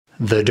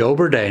The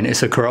Doberdane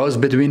is a cross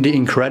between the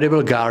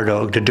incredible guard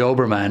dog, the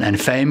Doberman,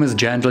 and famous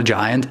gentle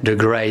giant, the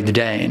Great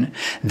Dane.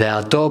 There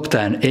are top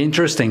 10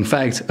 interesting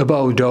facts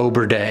about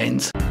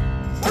Doberdanes.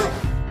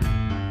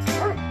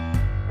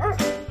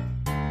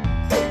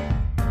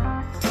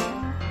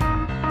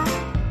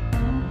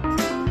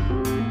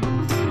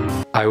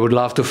 I would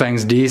love to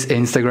thank these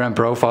Instagram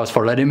profiles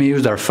for letting me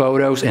use their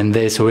photos in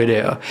this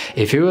video.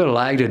 If you will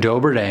like the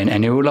Doberdane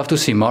and you would love to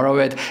see more of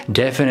it,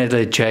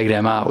 definitely check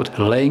them out.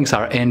 Links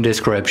are in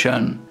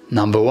description.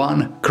 Number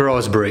 1.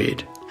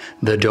 Crossbreed.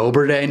 The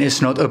Doberdane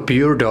is not a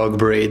pure dog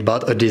breed,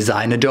 but a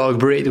designer dog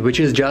breed, which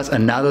is just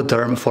another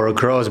term for a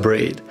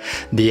crossbreed.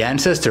 The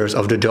ancestors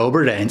of the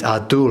Doberdanes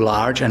are two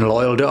large and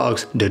loyal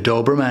dogs, the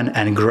Doberman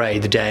and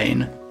Great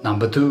Dane.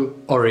 Number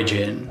 2.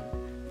 Origin.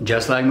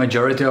 Just like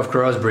majority of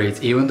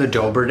crossbreeds, even the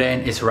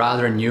Doberdane is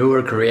rather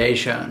newer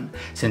creation.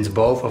 Since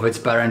both of its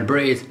parent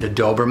breeds, the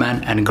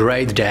Doberman and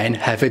Great Dane,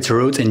 have its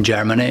roots in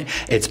Germany,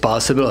 it's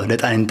possible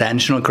that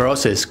unintentional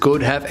crosses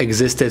could have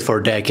existed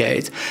for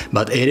decades,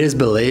 but it is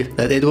believed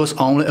that it was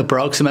only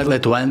approximately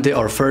 20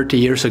 or 30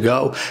 years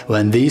ago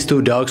when these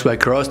two dogs were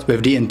crossed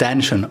with the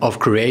intention of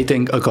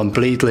creating a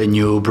completely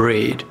new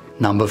breed.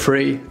 Number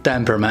 3.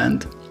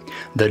 Temperament.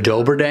 The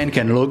Doberdane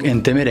can look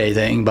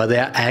intimidating, but they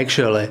are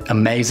actually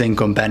amazing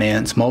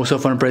companions, most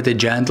often pretty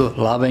gentle,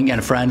 loving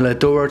and friendly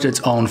towards its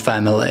own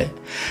family.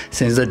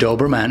 Since the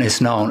Doberman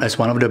is known as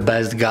one of the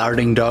best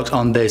guarding dogs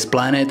on this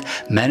planet,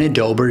 many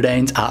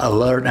Doberdanes are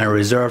alert and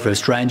reserved with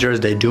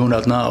strangers they do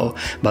not know,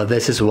 but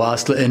this is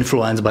vastly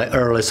influenced by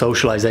early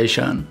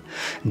socialization.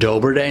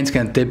 Doberdanes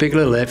can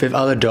typically live with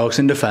other dogs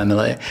in the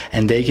family,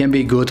 and they can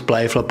be good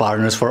playful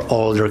partners for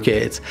older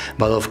kids,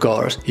 but of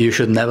course, you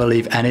should never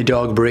leave any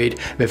dog breed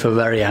with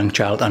a very young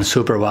child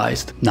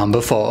unsupervised.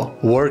 Number 4.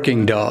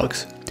 Working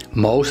dogs.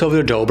 Most of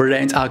the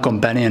Doberdanes are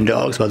companion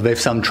dogs, but with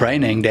some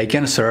training they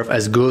can serve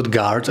as good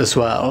guards as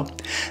well.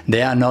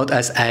 They are not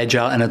as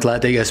agile and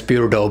athletic as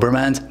pure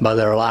Dobermans, but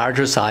their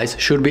larger size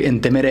should be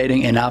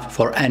intimidating enough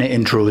for any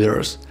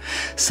intruders.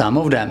 Some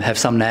of them have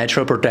some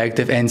natural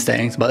protective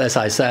instincts, but as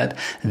I said,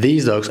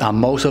 these dogs are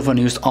most often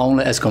used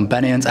only as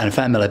companions and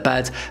family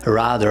pets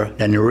rather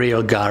than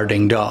real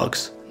guarding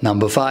dogs.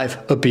 Number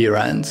 5.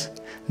 Appearance.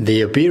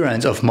 The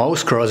appearance of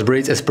most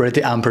crossbreeds is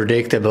pretty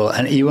unpredictable,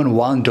 and even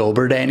one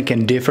Doberdane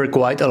can differ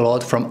quite a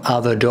lot from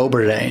other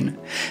Doberdane.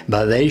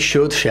 But they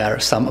should share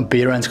some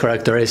appearance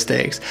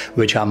characteristics,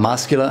 which are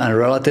muscular and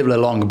relatively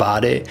long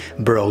body,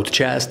 broad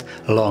chest,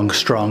 long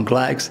strong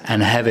legs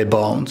and heavy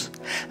bones.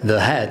 The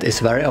head is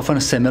very often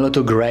similar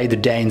to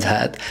Great Dane's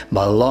head,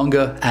 but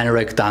longer and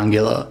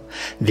rectangular.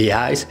 The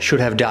eyes should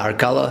have dark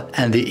color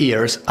and the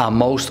ears are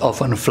most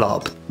often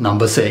flopped.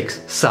 Number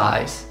 6.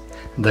 Size.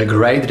 The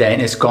Great Dane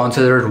is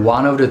considered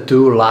one of the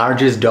two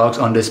largest dogs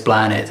on this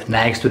planet,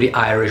 next to the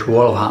Irish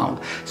Wolfhound,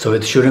 so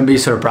it shouldn't be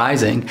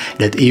surprising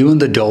that even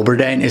the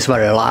Doberdane is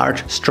very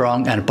large,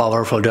 strong and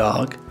powerful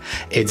dog.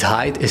 Its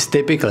height is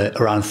typically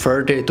around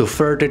 30 to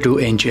 32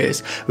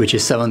 inches, which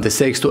is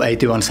 76 to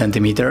 81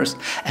 centimeters,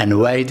 and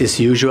weight is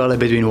usually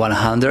between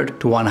 100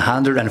 to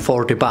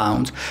 140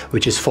 pounds,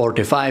 which is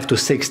 45 to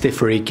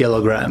 63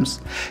 kilograms.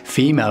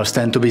 Females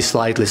tend to be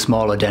slightly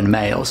smaller than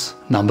males.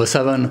 Number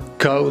 7.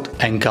 Coat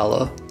and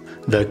color.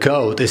 The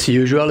coat is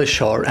usually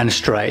short and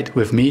straight,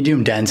 with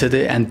medium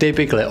density and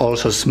typically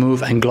also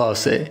smooth and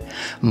glossy.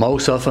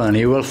 Most often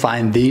you will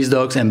find these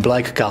dogs in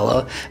black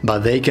color, but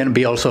they can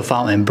be also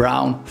found in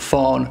brown,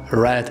 fawn,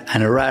 red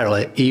and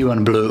rarely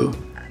even blue.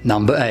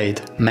 Number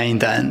 8.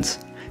 Maintenance.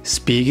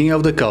 Speaking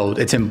of the coat,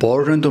 it's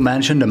important to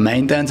mention the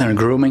maintenance and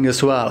grooming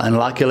as well, and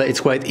luckily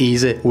it's quite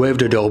easy with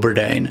the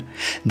Doberdane.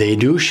 They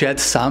do shed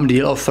some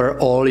deal of fur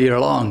all year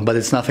long, but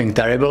it's nothing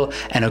terrible,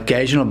 and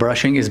occasional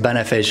brushing is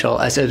beneficial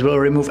as it will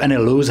remove any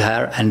loose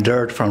hair and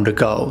dirt from the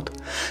coat.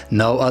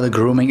 No other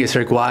grooming is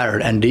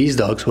required, and these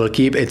dogs will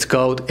keep its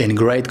coat in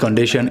great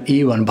condition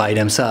even by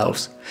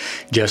themselves.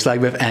 Just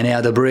like with any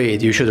other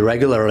breed, you should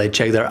regularly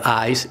check their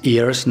eyes,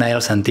 ears,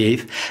 nails and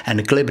teeth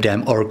and clip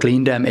them or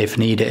clean them if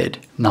needed.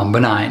 Number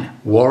 9.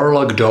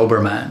 Warlock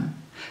Doberman.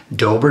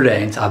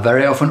 Doberdanes are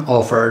very often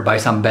offered by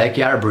some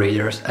backyard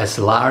breeders as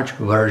large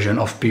version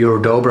of pure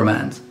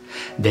Dobermans.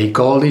 They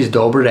call these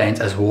Doberdanes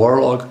as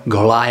Warlock,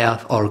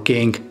 Goliath or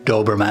King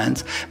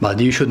Dobermans, but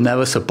you should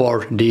never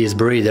support these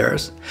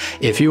breeders.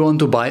 If you want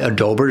to buy a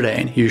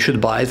Doberdane, you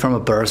should buy it from a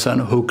person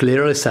who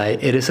clearly say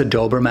it is a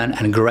Doberman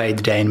and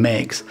Great Dane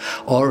mix,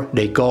 or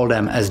they call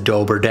them as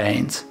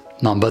Doberdanes.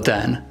 Number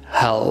 10.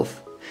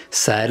 Health.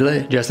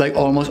 Sadly, just like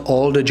almost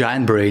all the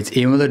giant breeds,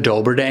 even the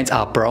Doberdanes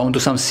are prone to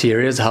some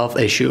serious health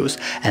issues,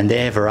 and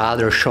they have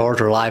rather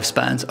shorter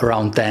lifespans,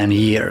 around 10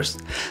 years.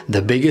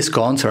 The biggest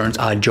concerns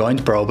are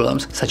joint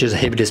problems such as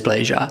hip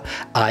dysplasia,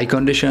 eye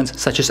conditions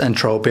such as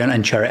entropion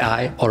and cherry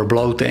eye, or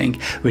bloating,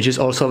 which is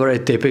also very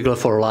typical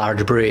for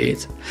large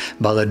breeds.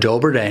 But the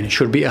Doberdane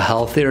should be a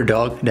healthier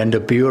dog than the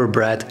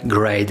purebred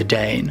Great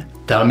Dane.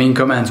 Tell me in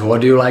comments what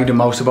do you like the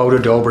most about the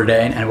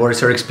Doberdane and what is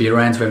your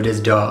experience with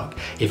this dog.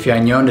 If you are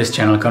new on this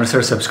channel,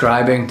 consider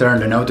subscribing, turn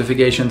the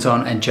notifications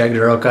on and check the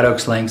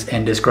Rocadog's links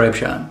in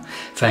description.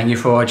 Thank you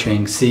for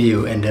watching, see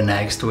you in the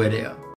next video.